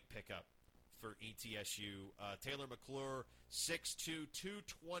great pickup for ETSU. Taylor McClure, 6'2",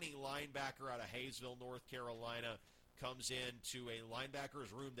 220 linebacker out of Hayesville, North Carolina, comes into a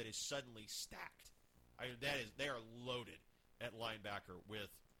linebacker's room that is suddenly stacked. I mean, they are loaded at linebacker with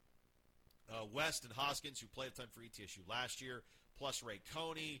West and Hoskins, who played a ton for ETSU last year, plus Ray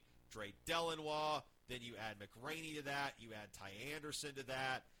Coney, Dre Delanois. Then you add McRaney to that. You add Ty Anderson to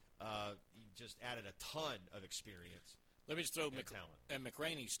that. You just added a ton of experience. Let me just throw talent. And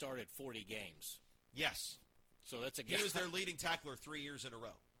McRaney started 40 games. Yes. So that's a He was their leading tackler 3 years in a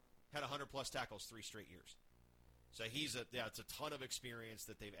row. Had 100-plus tackles 3 straight years. So it's a ton of experience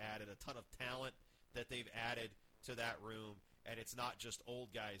that they've added, a ton of talent that they've added to that room. And it's not just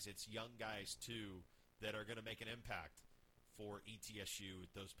old guys, it's young guys, too, that are going to make an impact for ETSU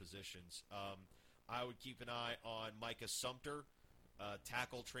at those positions. I would keep an eye on Micah Sumter,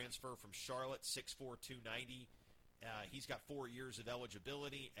 tackle transfer from Charlotte, 6'4", 290. He's got 4 years of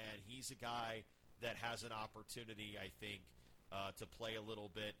eligibility, and he's a guy that has an opportunity, I think, to play a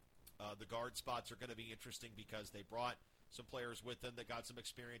little bit The guard spots are going to be interesting because they brought some players with them that got some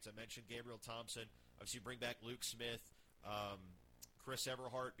experience. I mentioned Gabriel Thompson. Obviously, bring back Luke Smith. Chris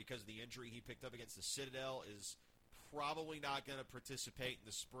Everhart, because of the injury he picked up against the Citadel, is probably not going to participate in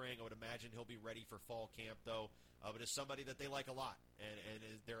the spring. I would imagine he'll be ready for fall camp, though. But is somebody that they like a lot and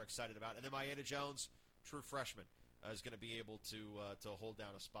they're excited about. And then Maeda Jones, true freshman, is going to be able to hold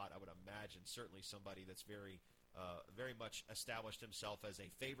down a spot, I would imagine. Certainly somebody that's very much established himself as a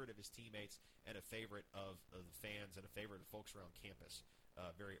favorite of his teammates and a favorite of the fans and a favorite of folks around campus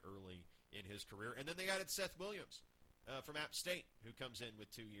very early in his career. And then they added Seth Williams from App State, who comes in with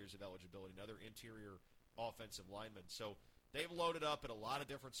 2 years of eligibility, another interior offensive lineman. So they've loaded up at a lot of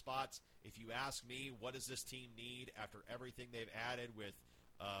different spots. If you ask me, what does this team need after everything they've added with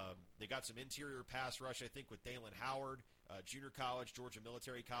they got some interior pass rush, I think, with Dalen Howard, junior college, Georgia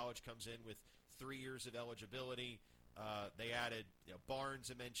Military College comes in with 3 years of eligibility. They added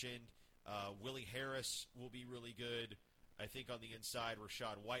Barnes, I mentioned. Willie Harris will be really good. I think on the inside,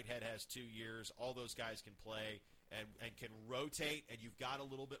 Rashad Whitehead has 2 years. All those guys can play and can rotate, and you've got a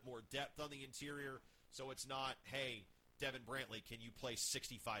little bit more depth on the interior. So it's not, hey, Devin Brantley, can you play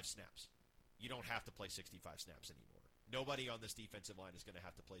 65 snaps? You don't have to play 65 snaps anymore. Nobody on this defensive line is going to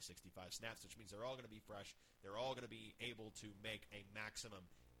have to play 65 snaps, which means they're all going to be fresh. They're all going to be able to make a maximum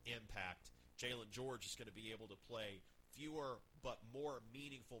impact. Jalen George is going to be able to play fewer but more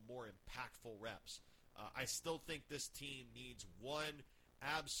meaningful, more impactful reps. I still think this team needs one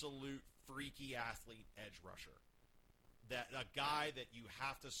absolute freaky athlete edge rusher. That a guy that you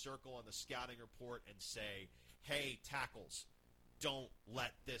have to circle on the scouting report and say, hey, tackles, don't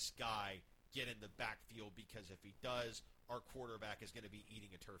let this guy get in the backfield, because if he does, our quarterback is going to be eating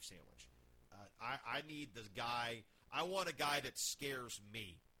a turf sandwich. I need this guy. I want a guy that scares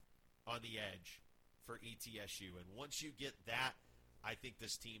me on the edge for ETSU. And once you get that, I think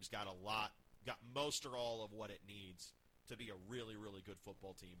this team's got most or all of what it needs to be a really, really good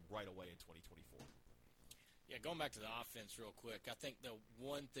football team right away in 2024. Yeah, going back to the offense real quick, I think the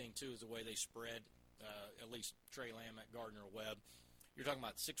one thing, too, is the way they spread, at least Trey Lamb at Gardner-Webb. You're talking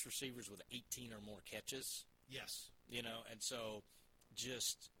about 6 receivers with 18 or more catches. Yes. And so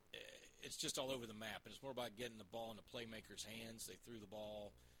it's just all over the map. And it's more about getting the ball in the playmakers' hands. They threw the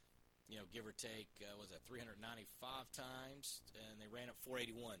ball, give or take, 395 times, and they ran it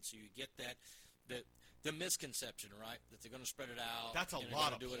 481. So you get that. The misconception, right, that they're going to spread it out. That's a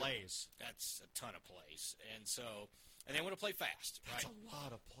lot of plays. That's a ton of plays. And they want to play fast, right? That's a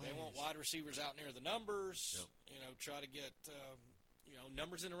lot of plays. They want wide receivers out near the numbers, try to get,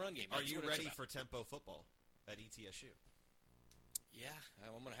 numbers in the run game. Are you ready for tempo football at ETSU? Yeah,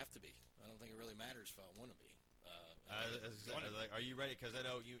 I'm going to have to be. I don't think it really matters if I want to be. Are you ready? Because I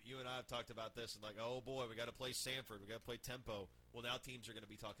know you and I have talked about this, and oh boy, we got to play Sanford, we got to play tempo. Well, now teams are going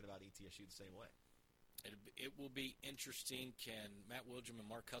to be talking about ETSU the same way. It will be interesting. Can Matt Wilgem and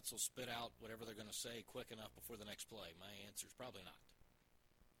Mark Hutzel spit out whatever they're going to say quick enough before the next play? My answer is probably not.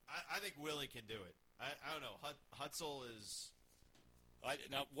 I think Willie can do it. I don't know. Hutzel is.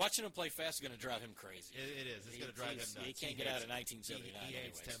 Now, watching him play fast is going to drive him crazy. It is. It's going to drive him nuts. He can't get out of 1979. He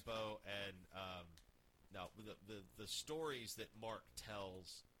hates tempo, and the stories that Mark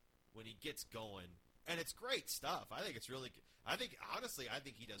tells when he gets going, and it's great stuff. I think it's really. Honestly, I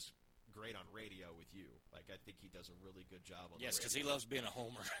think he does great on radio with you. I think he does a really good job on. Yes, because he loves being a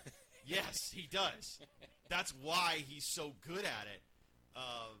homer. Yes, he does. That's why he's so good at it.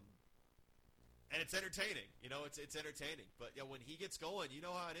 And it's entertaining. It's entertaining. But when he gets going, you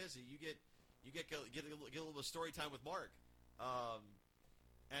know how it is. You get a little bit of story time with Mark.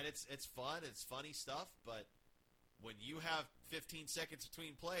 And it's fun. It's funny stuff. But when you have 15 seconds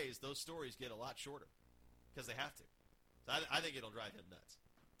between plays, those stories get a lot shorter because they have to. So I think it'll drive him nuts.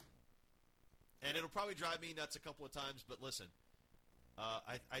 And it'll probably drive me nuts a couple of times. But listen,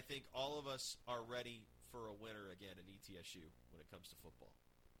 I think all of us are ready for a winner again at ETSU when it comes to football.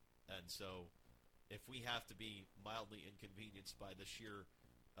 And so if we have to be mildly inconvenienced by the sheer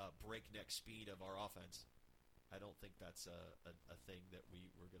breakneck speed of our offense, I don't think that's a thing that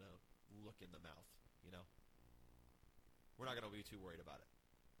we're going to look in the mouth, We're not going to be too worried about it.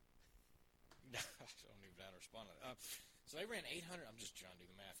 I don't even know how to respond to that. So they ran 800. I'm just trying to do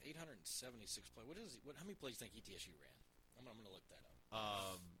the math. 876 plays. How many plays do you think ETSU ran? I'm going to look that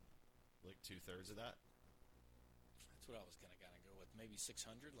up. Like 2/3 of that. That's what I was going to go with. Maybe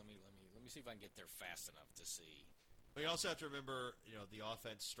 600. Let me see if I can get there fast enough to see. But you also have to remember, the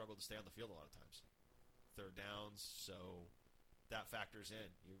offense struggled to stay on the field a lot of times. Third downs, so that factors in.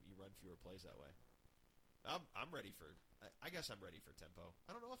 You run fewer plays that way. I'm ready for. I guess I'm ready for tempo.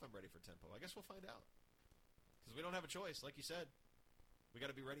 I don't know if I'm ready for tempo. I guess we'll find out. Because we don't have a choice, like you said. We got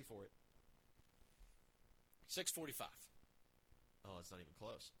to be ready for it. 645. Oh, it's not even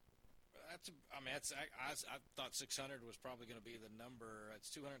close. I thought 600 was probably going to be the number. It's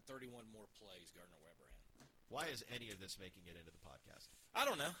 231 more plays Gardner-Webb ran. Why is any of this making it into the podcast? I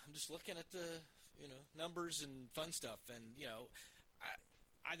don't know. I'm just looking at the numbers and fun stuff, and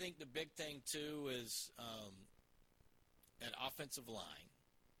I think the big thing too is an offensive line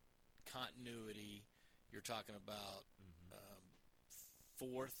continuity. You're talking about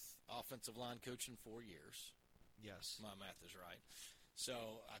fourth offensive line coach in 4 years. Yes, my math is right. So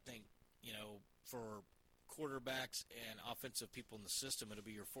I think for quarterbacks and offensive people in the system, it'll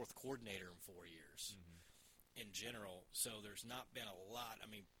be your fourth coordinator in 4 years. In general, so there's not been a lot. I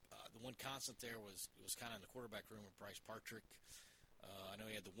mean, the one constant there was kind of in the quarterback room with Bryce Partrick. I know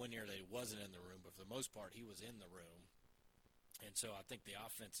he had the 1 year that he wasn't in the room, but for the most part, he was in the room. And so I think the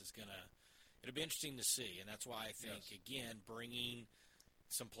offense is it'll be interesting to see, and that's why I think, again, bringing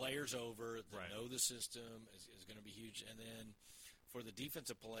some players over that know the system is going to be huge. And then for the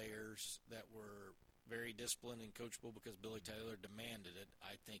defensive players that were very disciplined and coachable because Billy Taylor demanded it,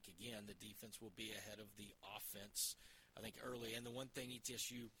 I think, again, the defense will be ahead of the offense, I think, early. And the one thing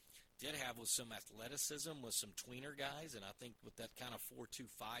ETSU did have was some athleticism with some tweener guys, and I think with that kind of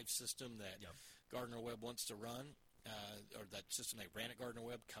 4-2-5 system that Gardner-Webb wants to run, or that system they ran at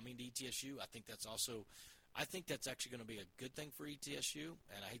Gardner-Webb coming to ETSU, I think that's actually going to be a good thing for ETSU,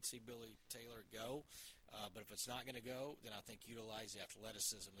 and I hate to see Billy Taylor go. But if it's not going to go, then I think utilize the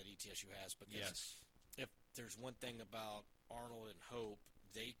athleticism that ETSU has. Because if there's one thing about Arnold and Hope,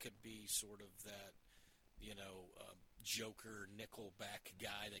 they could be sort of that, joker nickel-back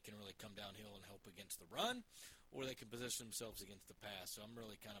guy that can really come downhill and help against the run, or they can position themselves against the pass. So I'm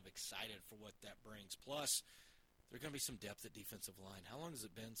really kind of excited for what that brings. Plus, there's going to be some depth at defensive line. How long has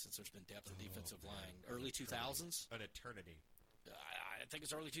it been since there's been depth at defensive line? Early 2000s? An eternity. I think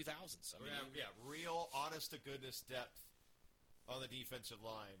it's early 2000s. I mean, real, honest-to-goodness depth on the defensive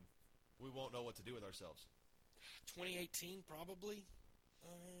line. We won't know what to do with ourselves. 2018, probably.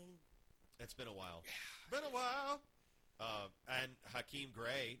 It's been a while. Been a while. And Hakeem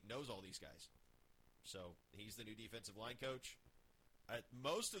Gray knows all these guys. So he's the new defensive line coach.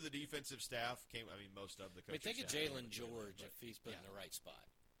 Most of the defensive staff most of the coaching staff. Think of Jalen George if he's put in the right spot.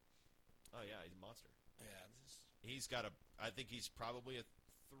 Oh, yeah, he's a monster. Yeah. He's got I think he's probably a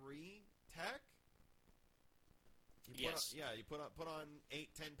 3 tech. You put on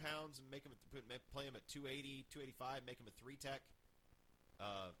 8-10 pounds and play him at 280, 285, make him a 3 tech.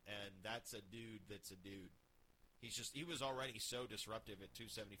 And that's a dude. He was already so disruptive at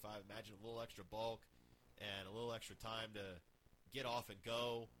 275. Imagine a little extra bulk and a little extra time to get off and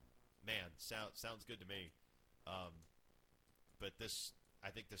go. Man, sounds good to me. But I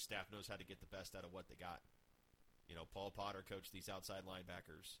think the staff knows how to get the best out of what they got. Paul Potter coached these outside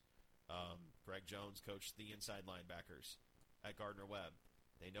linebackers. Greg Jones coached the inside linebackers at Gardner-Webb.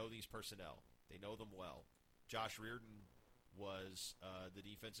 They know these personnel. They know them well. Josh Reardon was the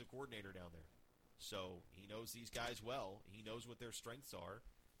defensive coordinator down there. So he knows these guys well. He knows what their strengths are.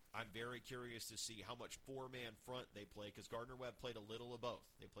 I'm very curious to see how much 4-man front they play because Gardner-Webb played a little of both.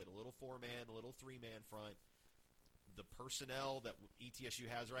 They played a little 4-man, a little 3-man front. The personnel that ETSU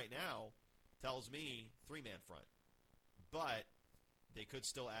has right now tells me 3-man front. But they could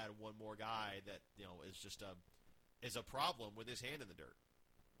still add one more guy that is just is a problem with his hand in the dirt.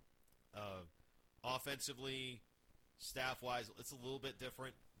 Offensively, staff-wise, it's a little bit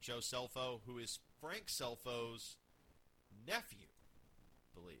different. Joe Selfo, who is Frank Selfo's nephew,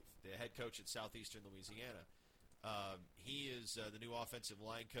 I believe, the head coach at Southeastern Louisiana. He is the new offensive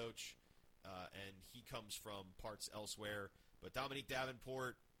line coach, and he comes from parts elsewhere. But Dominique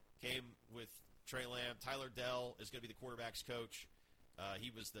Davenport came with Trey Lamb. Tyler Dell is going to be the quarterback's coach. He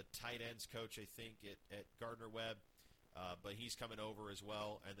was the tight ends coach, I think, at Gardner-Webb. But he's coming over as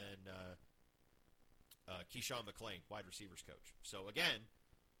well. And then Keyshawn McClain, wide receivers coach. So, again,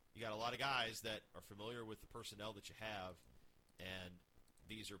 you got a lot of guys that are familiar with the personnel that you have, and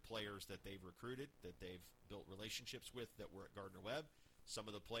these are players that they've recruited, that they've built relationships with that were at Gardner-Webb. Some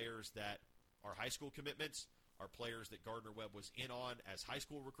of the players that are high school commitments are players that Gardner-Webb was in on as high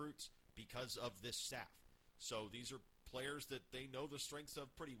school recruits because of this staff. So these are players that they know the strengths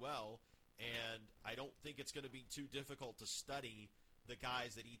of pretty well, and I don't think it's going to be too difficult to study the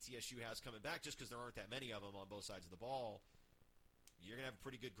guys that ETSU has coming back just because there aren't that many of them on both sides of the ball. You're going to have a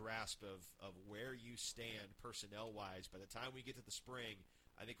pretty good grasp of where you stand personnel-wise. By the time we get to the spring,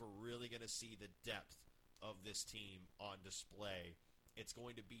 I think we're really going to see the depth of this team on display. It's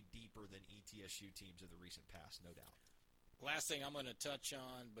going to be deeper than ETSU teams of the recent past, no doubt. Last thing I'm going to touch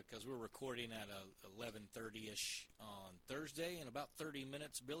on, because we're recording at 11:30ish on Thursday, in about 30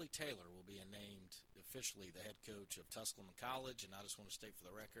 minutes, Billy Taylor will be named officially the head coach of Tusculum College, and I just want to state for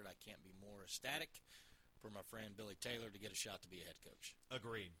the record, I can't be more ecstatic for my friend Billy Taylor to get a shot to be a head coach.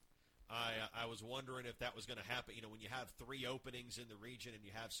 Agreed. I was wondering if that was going to happen. You know, when you have 3 openings in the region and you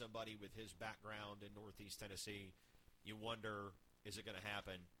have somebody with his background in Northeast Tennessee, you wonder, is it going to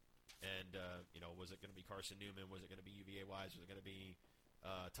happen? And, was it going to be Carson Newman? Was it going to be UVA Wise? Was it going to be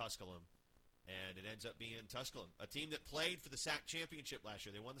Tusculum? And it ends up being Tusculum, a team that played for the SAC championship last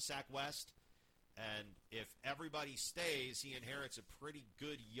year. They won the SAC West. And if everybody stays, he inherits a pretty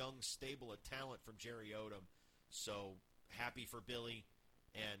good young stable of talent from Jerry Odom. So happy for Billy.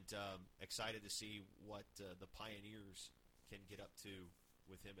 And excited to see what the Pioneers can get up to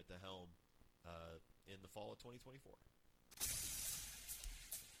with him at the helm in the fall of 2024.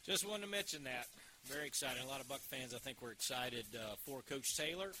 Just wanted to mention that. Very excited. A lot of Buck fans, I think, were excited for Coach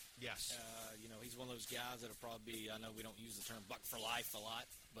Taylor. Yes. He's one of those guys that will probably be, I know we don't use the term Buck for life a lot,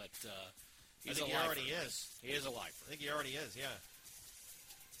 but I think he already is. He is a lifer. I think he already is, yeah.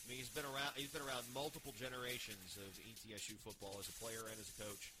 I mean, he's been around multiple generations of ETSU football as a player and as a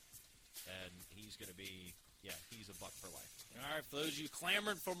coach, and he's going to be, he's a Buck for life. All right, for those of you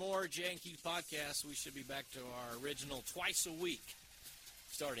clamoring for more J&Q podcasts, we should be back to our original twice a week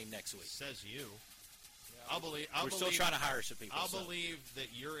starting next week. Says you. Yeah, we're still trying to hire some people. I'll believe that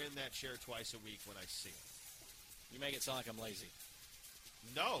you're in that chair twice a week when I see it. You make it sound like I'm lazy.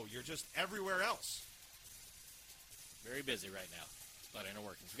 No, you're just everywhere else. Very busy right now. But inner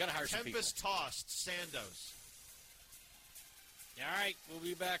workings. We've got to hire some people. Tempest tossed, Sandos. All right, we'll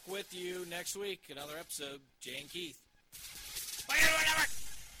be back with you next week. Another episode, Jay and Keith.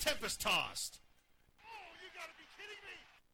 Tempest tossed.